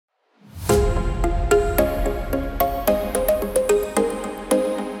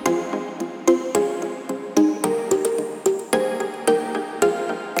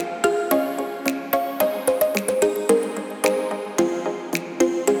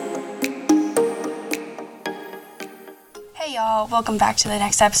Hey y'all, welcome back to the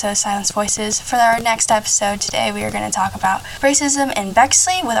next episode of Silence Voices. For our next episode today, we are going to talk about racism in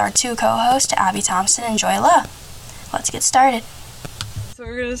Bexley with our two co-hosts, Abby Thompson and Joy La. Let's get started. So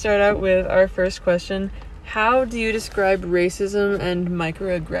we're going to start out with our first question. How do you describe racism and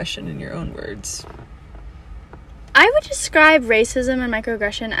microaggression in your own words? I would describe racism and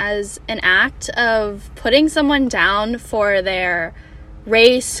microaggression as an act of putting someone down for their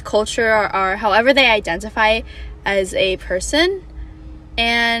race, culture, or however they identify as a person.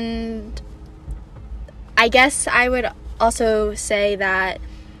 And I guess I would also say that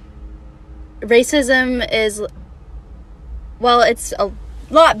racism is, well, it's a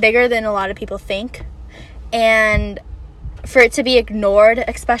lot bigger than a lot of people think. And for it to be ignored,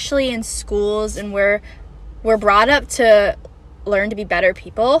 especially in schools and where we're brought up to learn to be better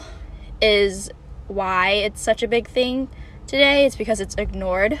people, is why it's such a big thing today. It's because it's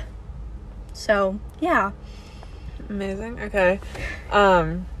ignored. So, yeah. Amazing. Okay.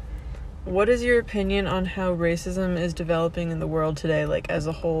 What is your opinion on how racism is developing in the world today, like, as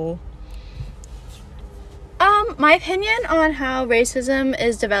a whole? My opinion on how racism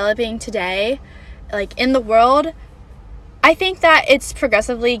is developing today, like, in the world, I think that it's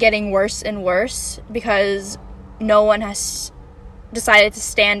progressively getting worse and worse because no one has decided to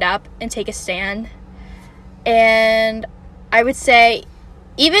stand up and take a stand. And I would say,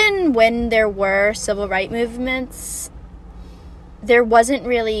 even when there were civil rights movements, there wasn't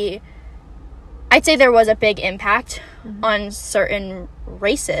really, I'd say there was a big impact on certain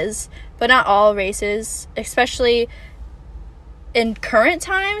races, but not all races, especially in current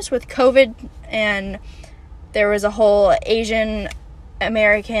times with COVID, and there was a whole Asian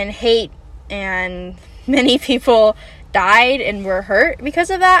American hate and many people died and were hurt because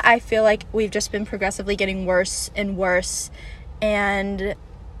of that. I feel like we've just been progressively getting worse and worse, and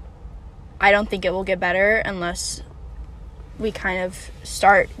I don't think it will get better unless we kind of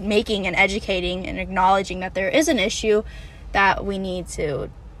start making and educating and acknowledging that there is an issue that we need to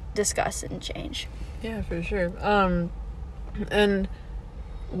discuss and change. Yeah, for sure. And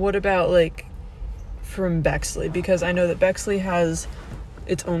what about, like, from Bexley? Because I know that Bexley has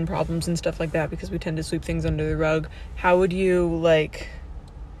its own problems and stuff like that because we tend to sweep things under the rug. How would you, like,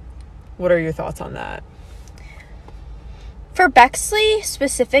 what are your thoughts on that? For Bexley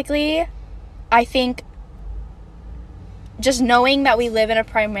specifically, I think just knowing that we live in a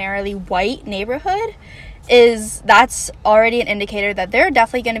primarily white neighborhood that's already an indicator that there are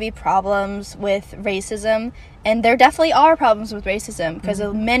definitely going to be problems with racism, and there definitely are problems with racism because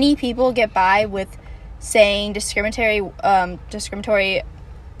many people get by with saying discriminatory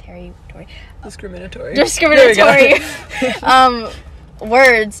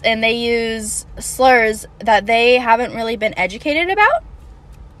words, and they use slurs that they haven't really been educated about.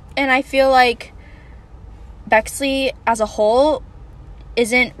 And I feel like Bexley as a whole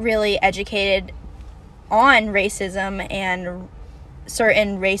isn't really educated on racism and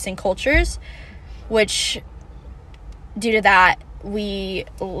certain race and cultures, which due to that we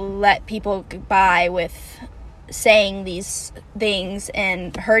let people get by with saying these things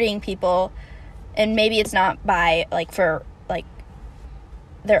and hurting people, and maybe it's not by for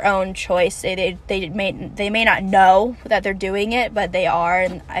their own choice. They may not know that they're doing it, but they are,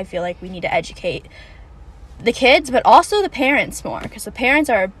 and I feel like we need to educate the kids, but also the parents more, because the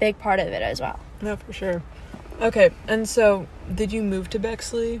parents are a big part of it as well. No, for sure. Okay, and so did you move to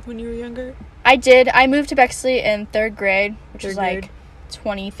Bexley when you were younger? I did. I moved to Bexley in third grade, which was like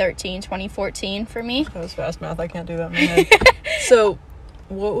 2013, 2014 for me. That was fast math. I can't do that in my head. So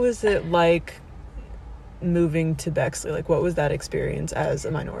what was it like moving to Bexley? Like, what was that experience as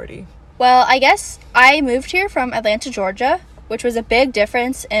a minority? Well, I guess I moved here from Atlanta, Georgia, which was a big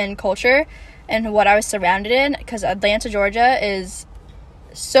difference in culture and what I was surrounded in, because Atlanta, Georgia is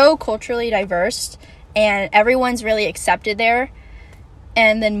so culturally diverse and everyone's really accepted there.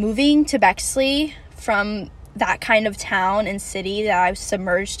 And then moving to Bexley from that kind of town and city that I was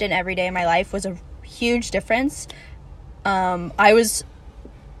submerged in every day of my life was a huge difference. I was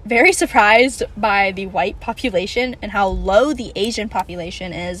very surprised by the white population and how low the Asian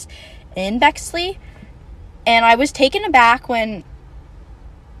population is in Bexley. And I was taken aback when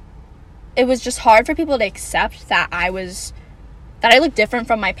it was just hard for people to accept that I look different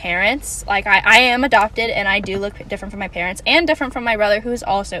from my parents. Like, I am adopted, and I do look different from my parents and different from my brother, who's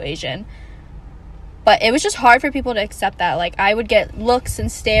also Asian. But it was just hard for people to accept that. Like, I would get looks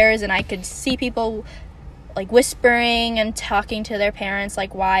and stares, and I could see people, like, whispering and talking to their parents,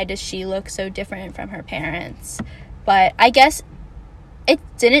 like, why does she look so different from her parents? But I guess it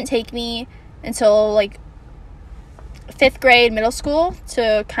didn't take me until, like, 5th grade, middle school,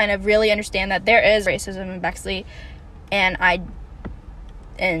 to kind of really understand that there is racism in Bexley. and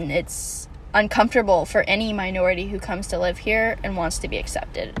it's uncomfortable for any minority who comes to live here and wants to be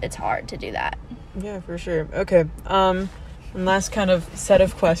accepted. It's hard to do that. Yeah, for sure. Okay. And last kind of set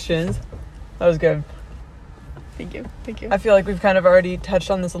of questions. That was good. Thank you. I feel like we've kind of already touched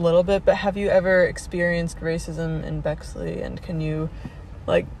on this a little bit, but have you ever experienced racism in Bexley, and can you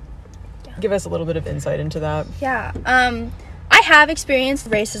give us a little bit of insight into that? Yeah. I have experienced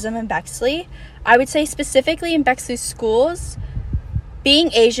racism in Bexley. I would say specifically in Bexley schools.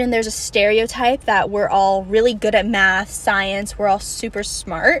 Being Asian, there's a stereotype that we're all really good at math, science, we're all super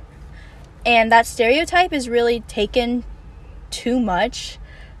smart. And that stereotype is really taken too much.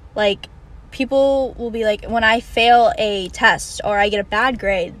 Like, people will be like, when I fail a test or I get a bad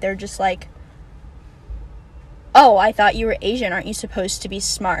grade, they're just like, oh, I thought you were Asian. Aren't you supposed to be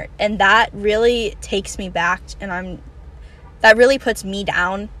smart? And that really takes me back, and that really puts me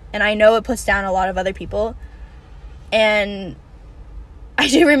down. And I know it puts down a lot of other people. And I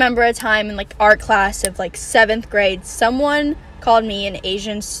do remember a time in, like, art class of, like, 7th grade, someone called me an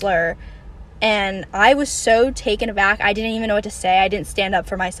Asian slur, and I was so taken aback. I didn't even know what to say. I didn't stand up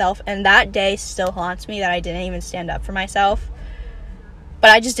for myself, and that day still haunts me that I didn't even stand up for myself.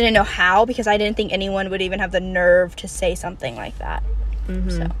 But I just didn't know how, because I didn't think anyone would even have the nerve to say something like that. Mm-hmm.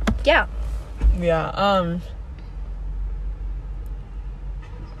 So, yeah. Yeah,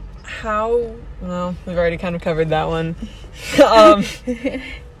 well, we've already kind of covered that one.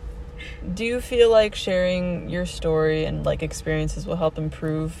 Do you feel like sharing your story and, like, experiences will help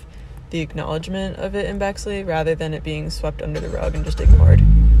improve the acknowledgement of it in Bexley rather than it being swept under the rug and just ignored?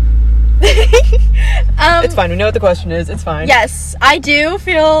 It's fine. We know what the question is. It's fine. Yes, I do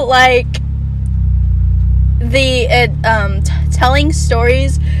feel like telling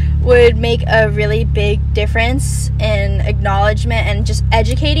stories would make a really big difference in acknowledgement and just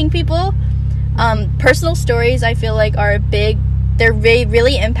educating people. Personal stories, I feel like, are they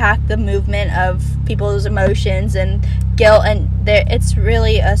really impact the movement of people's emotions and guilt, and it's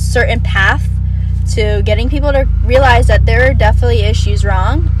really a certain path to getting people to realize that there are definitely issues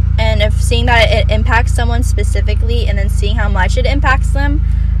wrong, and if seeing that it impacts someone specifically and then seeing how much it impacts them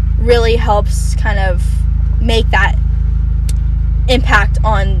really helps kind of make that impact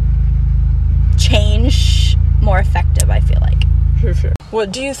on change more effective, I feel like. For sure.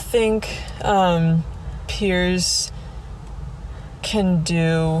 What do you think peers can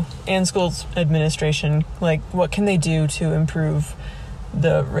do, and schools administration, like, what can they do to improve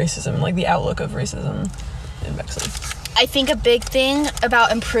the racism, like the outlook of racism in Bexley? I think a big thing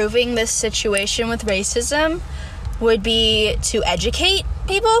about improving this situation with racism would be to educate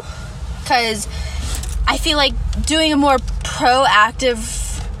people, because I feel like doing a more proactive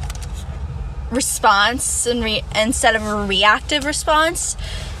response instead of a reactive response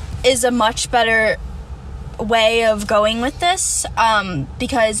is a much better way of going with this,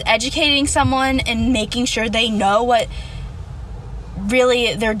 because educating someone and making sure they know what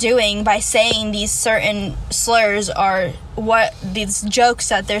really they're doing by saying these certain slurs are, what these jokes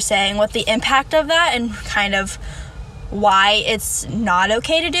that they're saying, what the impact of that, and kind of why it's not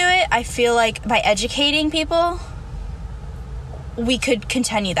okay to do it. I feel like by educating people, we could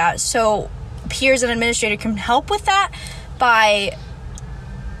continue that. So peers and administrator can help with that by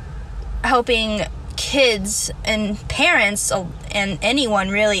helping kids and parents and anyone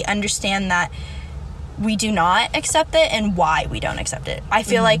really understand that we do not accept it and why we don't accept it. I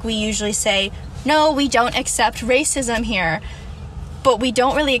feel like we usually say, no, we don't accept racism here, but we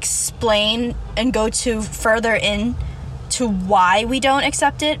don't really explain and go further in to why we don't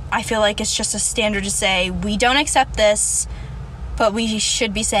accept it. I feel like it's just a standard to say, we don't accept this, but we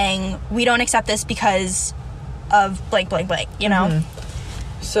should be saying, we don't accept this because of blank, blank, blank, you know?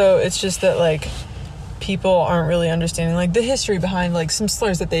 Mm-hmm. So it's just that, like, people aren't really understanding, like, the history behind, like, some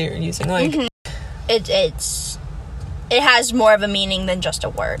slurs that they are using. Like, it has more of a meaning than just a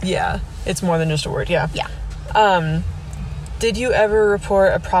word. Yeah, it's more than just a word, yeah. Yeah. Did you ever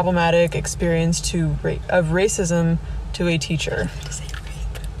report a problematic experience of racism to a teacher?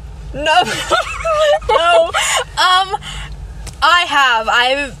 No. No. I have.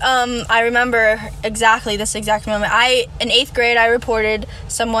 I remember exactly this exact moment. In 8th grade, I reported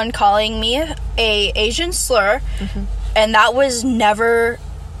someone calling me a Asian slur, and that was never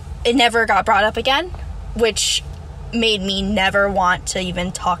got brought up again, which made me never want to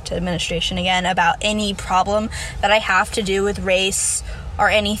even talk to administration again about any problem that I have to do with race or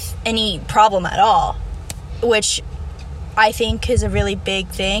any problem at all, which I think is a really big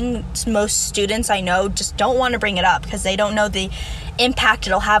thing. Most students I know just don't want to bring it up because they don't know the impact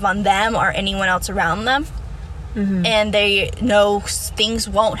it'll have on them or anyone else around them. And they know things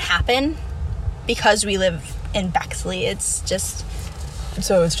won't happen because we live in Bexley. It's just...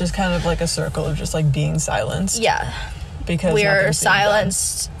 So it's just kind of like a circle of just, like, being silenced? Yeah. Because we're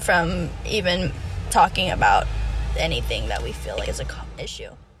silenced from even talking about anything that we feel like is a issue.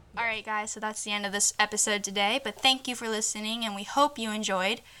 All right, guys, so that's the end of this episode today, but thank you for listening, and we hope you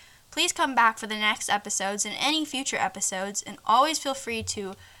enjoyed. Please come back for the next episodes and any future episodes, and always feel free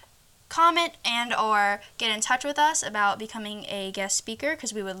to comment and or get in touch with us about becoming a guest speaker,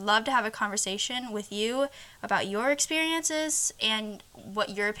 because we would love to have a conversation with you about your experiences and what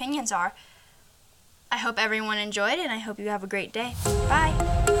your opinions are. I hope everyone enjoyed, and I hope you have a great day.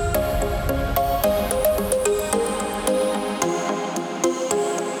 Bye!